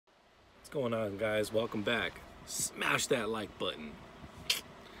Going on, guys? Welcome back. Smash that like button.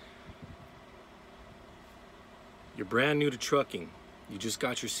 You're brand new to trucking. You just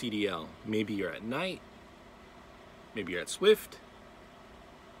got your CDL. Maybe you're at Knight. Maybe you're at Swift.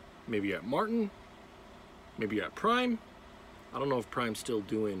 Maybe you're at Martin. Maybe you're at Prime. I don't know if Prime's still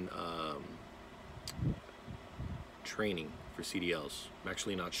doing training for CDLs. I'm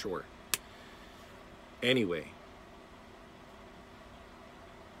actually not sure. Anyway,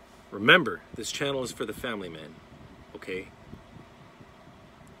 remember, this channel is for the family man, okay?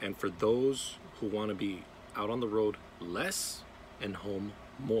 And for those who want to be out on the road less and home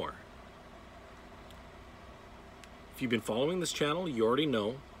more. If you've been following this channel, you already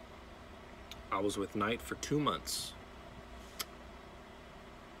know I was with Knight for 2 months.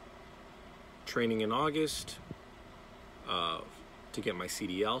 Training in August to get my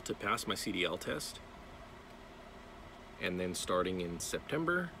CDL, to pass my CDL test. And then starting in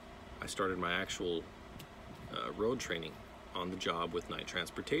September, I started my actual road training on the job with Knight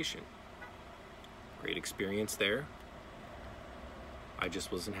Transportation. Great experience there. I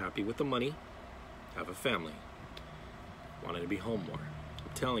just wasn't happy with the money. Have a family. Wanted to be home more.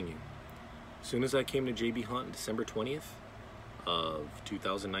 I'm telling you, as soon as I came to JB Hunt December 20th of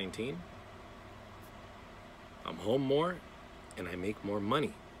 2019, I'm home more and I make more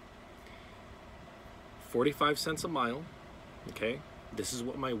money. 45 cents a mile, okay? This is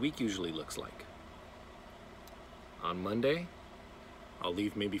what my week usually looks like. On Monday, I'll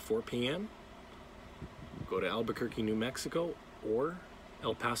leave maybe 4 p.m., go to Albuquerque, New Mexico, or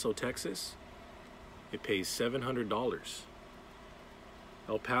El Paso, Texas. It pays $700.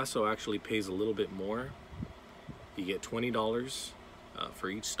 El Paso actually pays a little bit more. You get $20 for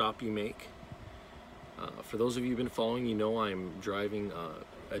each stop you make. For those of you who've been following, you know I'm driving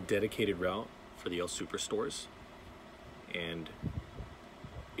a dedicated route for the El Superstores, and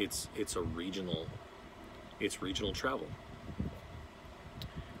it's regional travel.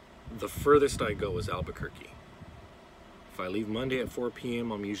 The furthest I go is Albuquerque. If I leave Monday at 4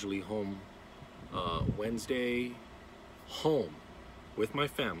 p.m., I'm usually home Wednesday, home with my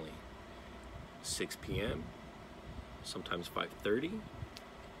family, 6 p.m., sometimes 5:30,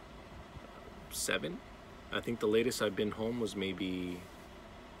 7. I think the latest I've been home was maybe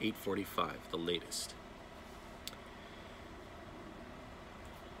 8:45, the latest.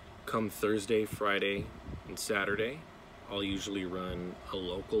 Come Thursday, Friday, and Saturday, I'll usually run a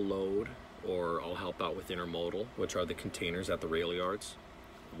local load, or I'll help out with intermodal, which are the containers at the rail yards.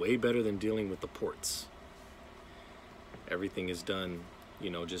 Way better than dealing with the ports. Everything is done, you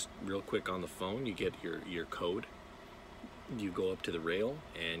know, just real quick on the phone. You get your code. You go up to the rail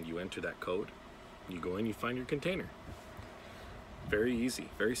and you enter that code. You go in, you find your container. Very easy,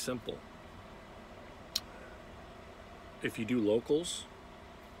 very simple. If you do locals,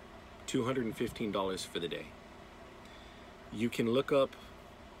 $215 for the day. You can look up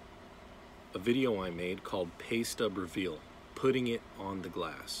a video I made called Pay Stub Reveal, putting it on the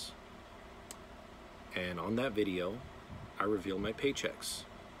glass. And on that video, I reveal my paychecks.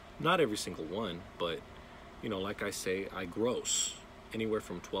 Not every single one, but you know, like I say, I gross anywhere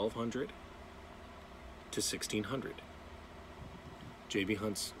from $1,200 to $1,600. JB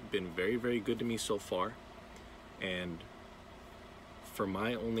Hunt's been very, very good to me so far, and for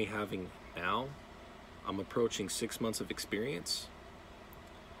my only having now, I'm approaching 6 months of experience.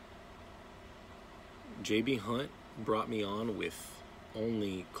 JB Hunt brought me on with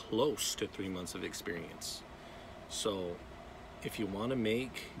only close to 3 months of experience. So if you want to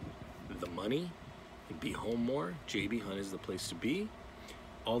make the money and be home more, JB Hunt is the place to be.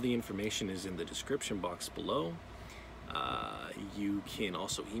 All the information is in the description box below. You can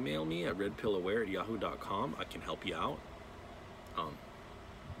also email me at redpillaware@yahoo.com. I can help you out.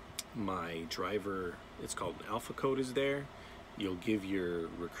 My driver, it's called Alpha Code, is there. You'll give your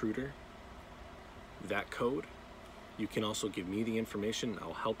recruiter that code. You can also give me the information.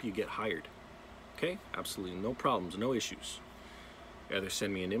 I'll help you get hired. Okay? Absolutely no problems, no issues. Either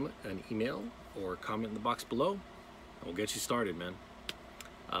send me an email or comment in the box below. We'll get you started, man.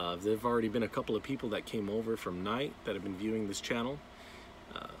 There've already been a couple of people that came over from Knight that have been viewing this channel.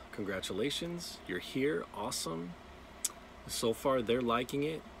 Congratulations, you're here, awesome. So far, they're liking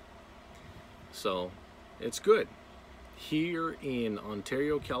it. So, it's good. Here in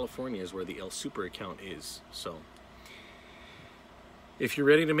Ontario, California is where the El Super account is. So, if you're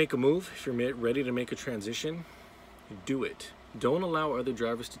ready to make a move, if you're ready to make a transition, do it. Don't allow other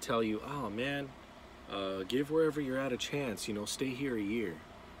drivers to tell you, oh man, give wherever you're at a chance, you know, stay here a year.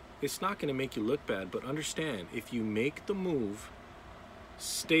 It's not going to make you look bad, but understand, if you make the move,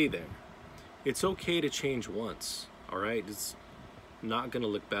 stay there. It's okay to change once, all right? not gonna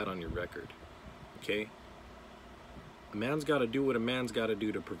look bad on your record, okay? A man's gotta do what a man's gotta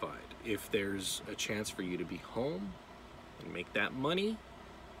do to provide. If there's a chance for you to be home and make that money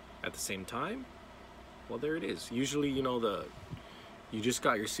at the same time, well, there it is. Usually, you know, you just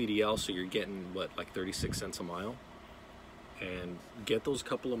got your CDL, so you're getting, what, like 36 cents a mile? And get those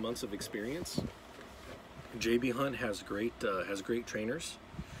couple of months of experience. JB Hunt has great trainers.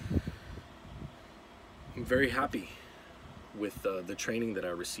 I'm very happy with the training that I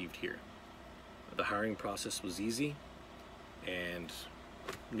received here. The hiring process was easy and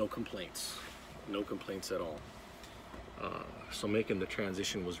no complaints at all. So making the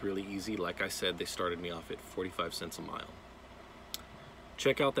transition was really easy. Like I said, they started me off at 45 cents a mile.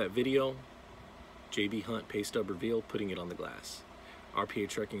 Check out that video, JB Hunt pay stub reveal, putting it on the glass. RPA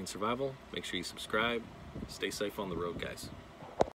Trucking and Survival. Make sure you subscribe. Stay safe on the road, guys.